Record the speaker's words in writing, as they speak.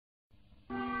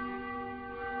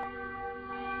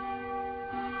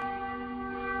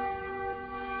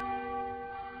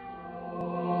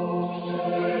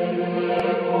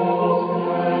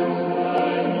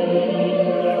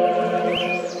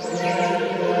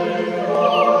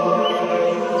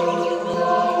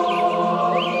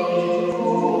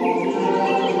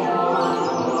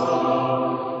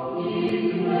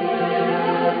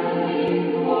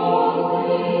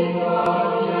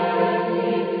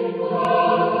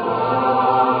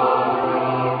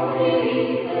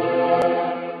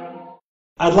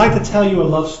I'd like to tell you a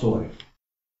love story.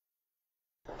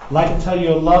 I'd like to tell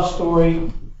you a love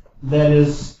story that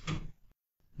is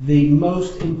the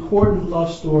most important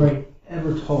love story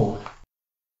ever told.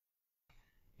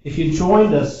 If you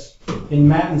joined us in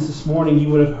Matins this morning, you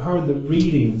would have heard the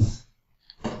readings,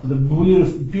 the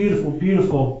beautiful,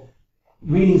 beautiful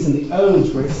readings in the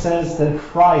odes where it says that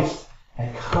Christ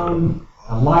had come,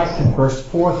 a light had burst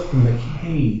forth from the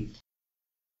cave.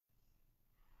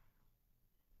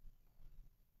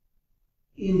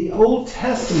 In the Old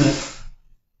Testament,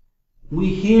 we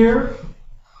hear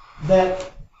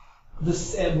that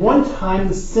at one time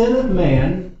the sin of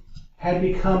man had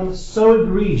become so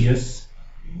egregious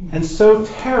and so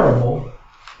terrible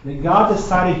that God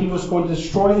decided He was going to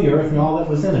destroy the earth and all that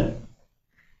was in it.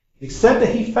 Except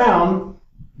that He found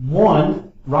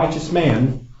one righteous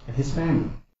man and his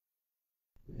family.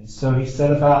 And so He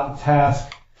set about the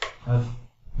task of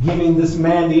giving this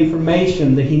man the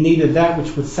information that he needed, that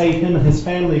which would save him and his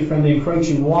family from the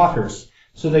encroaching waters,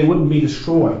 so they wouldn't be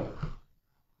destroyed.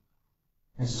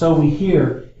 And so we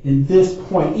hear in this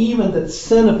point, even that the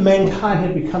sin of mankind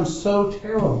had become so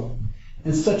terrible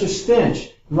and such a stench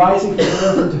rising from the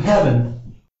earth into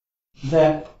heaven,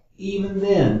 that even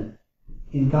then,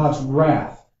 in God's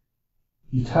wrath,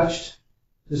 He touched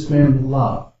this man with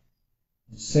love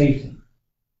and saved him.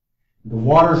 The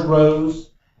waters rose,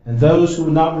 and those who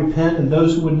would not repent and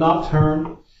those who would not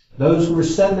turn, those who were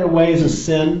set in their ways of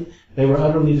sin, they were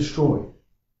utterly destroyed.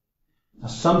 Now,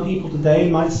 some people today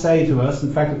might say to us,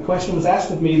 in fact, a question was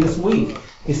asked of me this week.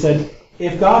 He said,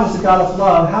 if God is a God of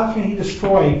love, how can He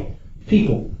destroy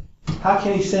people? How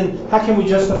can He sin? How can we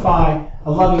justify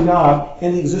a loving God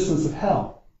in the existence of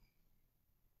hell?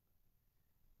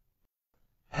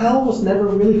 Hell was never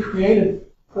really created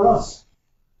for us.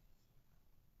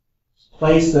 It's a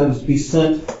place that was to be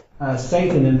sent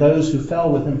Satan and those who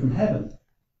fell with him from heaven.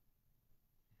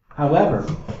 However,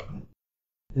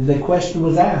 the question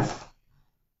was asked,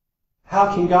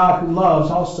 how can God who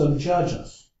loves also judge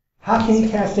us? How can He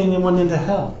cast anyone into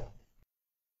hell?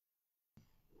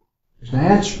 There's an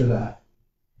answer for that.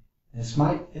 This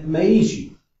might amaze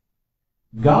you.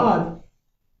 God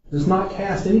does not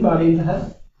cast anybody into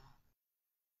hell.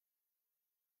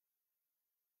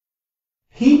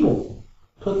 People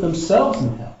put themselves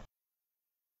in hell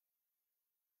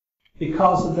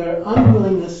because of their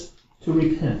unwillingness to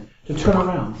repent, to turn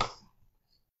around.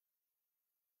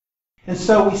 And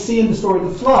so we see in the story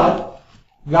of the flood,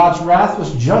 God's wrath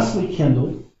was justly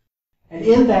kindled, and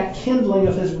in that kindling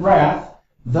of His wrath,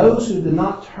 those who did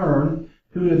not turn,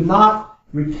 who did not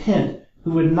repent,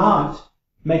 who would not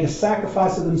make a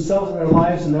sacrifice of themselves and their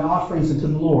lives and their offerings unto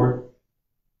the Lord,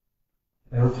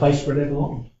 they were placed where they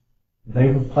belonged. They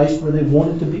were placed where they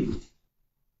wanted to be.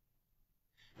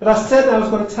 But I said that I was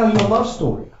going to tell you a love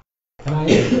story, and I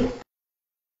am.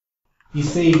 You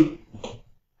see,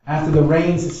 after the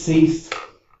rains had ceased,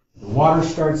 the water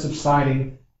started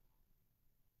subsiding,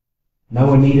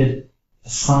 Noah needed a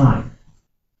sign.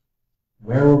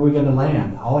 Where were we going to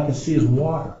land? All I can see is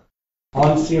water. All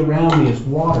I can see around me is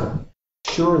water.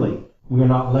 Surely we are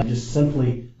not let just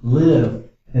simply live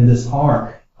in this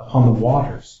ark upon the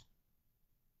waters.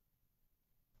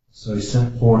 So He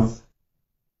sent forth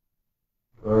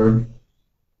a bird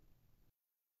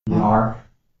in the ark.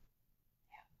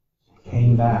 He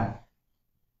came back.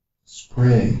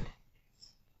 Sprig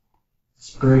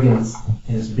in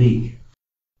his beak,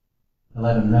 and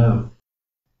let him know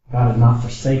God had not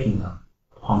forsaken them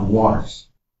upon the waters.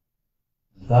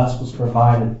 Thus was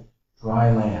provided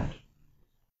dry land.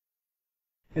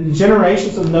 And the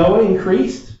generations of Noah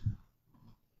increased.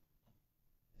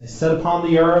 They set upon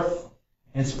the earth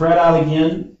and spread out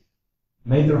again,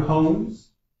 made their homes,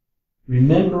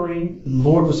 remembering the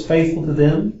Lord was faithful to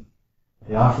them.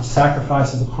 They offered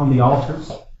sacrifices upon the altars.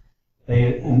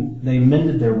 They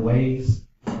mended their ways.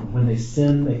 And when they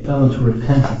sinned, they fell into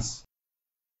repentance.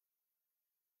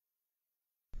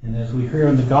 And as we hear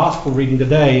in the gospel reading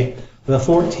today, the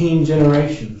 14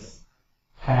 generations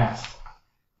passed.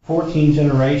 14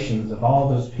 generations of all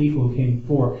those people who came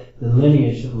before, the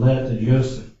lineage that led to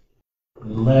Joseph,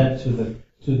 led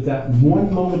to that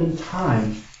one moment in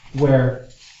time where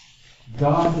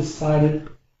God decided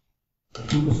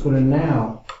that He was going to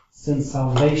now send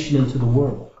salvation into the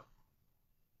world.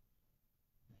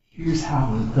 Here's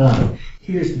how it was done.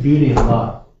 Here's the beauty of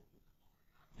love.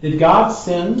 Did God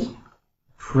send a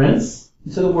prince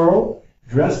into the world,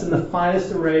 dressed in the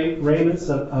finest raiments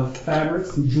of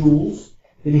fabrics and jewels?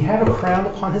 Did He have a crown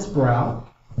upon His brow?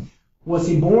 Was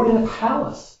He born in a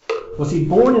palace? Was He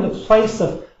born in a place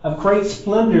of great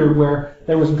splendor where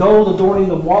there was gold adorning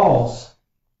the walls?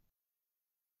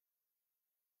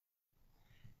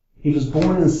 He was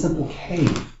born in a simple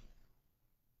cave,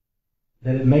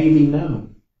 that it may be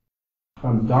known,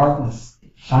 from darkness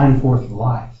shine forth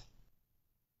light.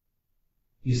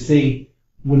 You see,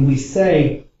 when we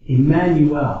say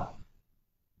Emmanuel,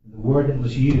 the word that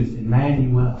was used,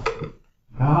 Emmanuel,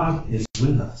 God is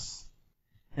with us.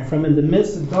 And from in the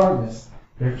midst of darkness,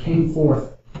 there came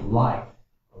forth light,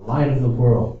 the light of the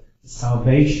world, the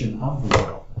salvation of the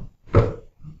world.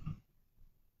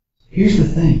 Here's the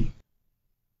thing.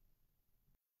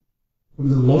 From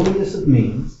the lowliness of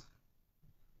means,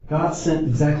 God sent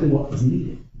exactly what was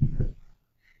needed.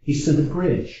 He sent a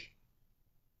bridge.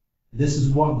 This is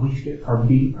what we are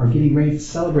getting ready to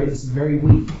celebrate this very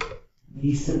week.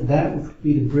 He sent that which would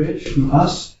be the bridge from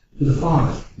us to the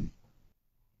Father.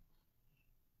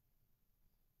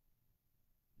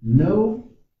 No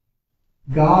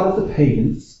god of the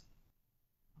pagans,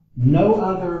 no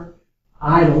other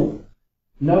idol,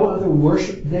 no other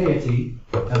worship deity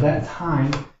of that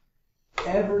time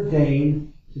ever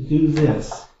deigned to do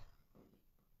this.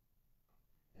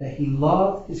 That he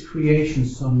loved his creation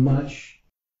so much,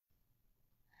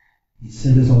 he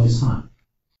sent his only Son.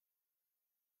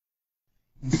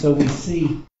 And so we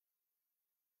see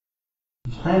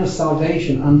the plan of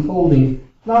salvation unfolding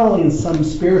not only in some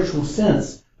spiritual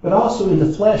sense, but also in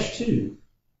the flesh too.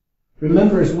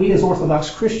 Remember, as we as Orthodox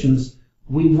Christians,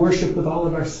 we worship with all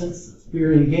of our senses. We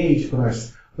are engaged with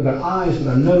our eyes, with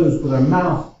our nose, with our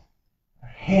mouth, our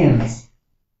hands,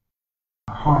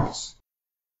 our hearts,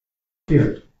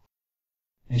 spirit.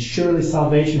 And surely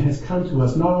salvation has come to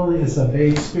us not only as a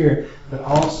babe spirit, but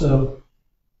also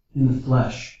in the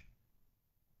flesh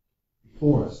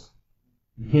before us.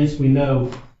 And hence we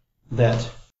know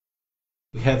that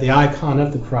we have the icon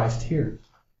of the Christ here.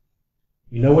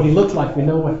 We know what he looked like. We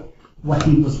know what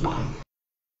he was like.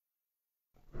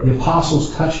 The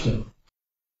apostles touched him.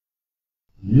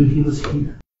 Knew he was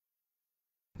here.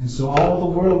 And so all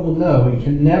the world will know and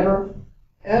can never,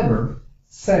 ever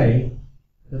say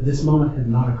that this moment had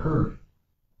not occurred.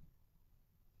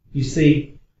 You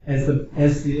see, as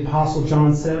the Apostle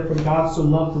John said, for God so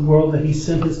loved the world that he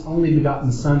sent his only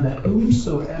begotten Son, that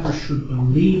whosoever should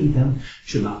believe in him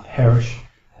should not perish,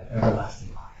 have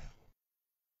everlasting life.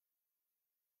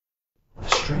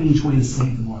 What a strange way to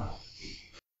save the world.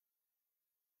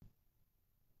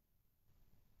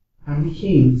 How many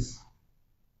kings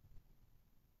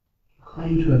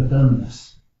claim to have done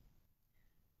this?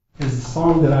 There's a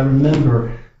song that I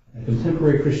remember, a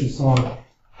contemporary Christian song,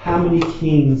 how many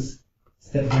kings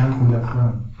stepped down from their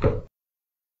throne?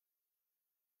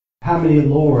 How many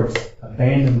lords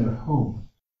abandoned their home?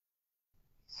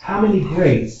 How many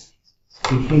greats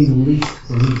became the least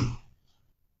believed?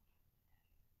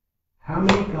 How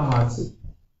many gods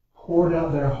poured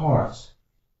out their hearts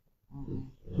to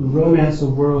romance a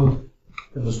world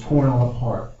that was torn all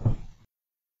apart?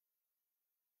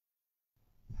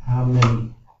 How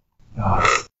many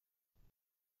gods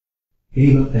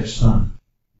gave up their Son?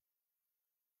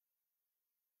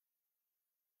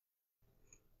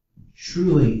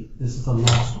 Truly, this is a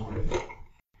love story.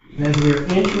 And as we are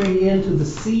entering into the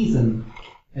season,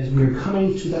 as we are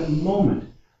coming to that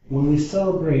moment when we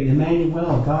celebrate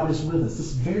Emmanuel, God is with us,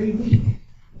 this very week,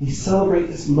 we celebrate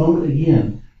this moment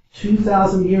again.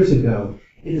 2,000 years ago,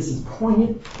 it is as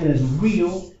poignant and as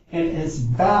real and as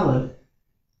valid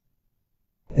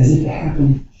as if it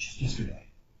happened just yesterday.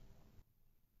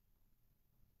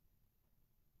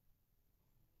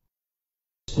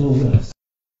 Still with us.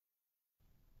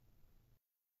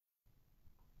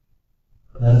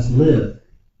 Let us live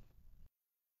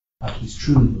like he's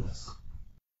truly with us.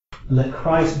 Let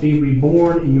Christ be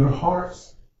reborn in your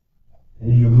hearts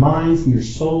and in your minds and your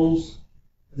souls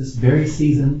this very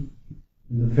season,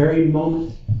 in the very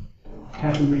moment.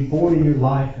 Have him reborn in your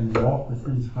life and walk with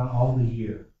him throughout all the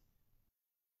year.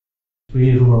 We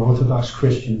who are Orthodox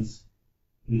Christians,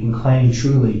 we can claim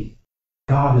truly,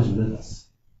 God is with us.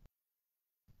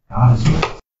 God is with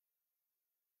us.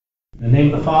 In the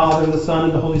name of the Father, and the Son,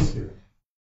 and the Holy Spirit.